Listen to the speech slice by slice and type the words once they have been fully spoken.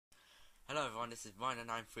everyone, this is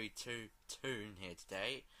Rhino932 Toon here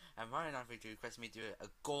today, and Rhino932 requested me to do a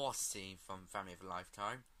gore scene from Family of a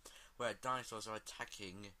Lifetime, where dinosaurs are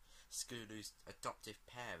attacking Scootaloo's adoptive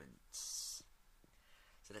parents.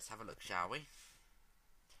 So let's have a look, shall we?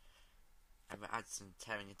 And we'll add some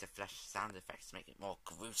tearing into flesh sound effects to make it more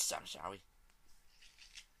gruesome, shall we?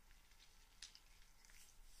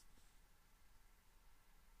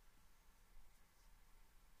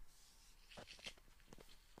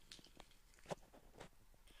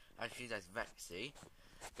 Actually, there's Rexy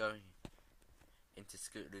going into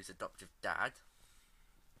Scootaloo's adoptive dad,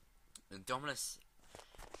 and Dominus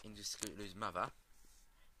into Scootaloo's mother.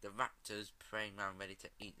 The raptors praying around ready to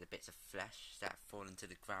eat the bits of flesh that have fallen to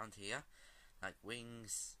the ground here, like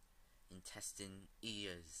wings, intestine,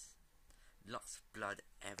 ears. Lots of blood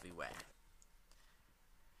everywhere.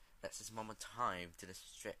 Let's just one more time to the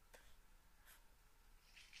strip.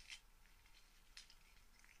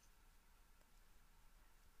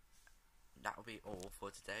 That will be all for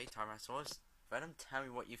today, TyrannosaurusVenom. Tell me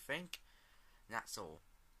what you think. And that's all.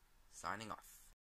 Signing off.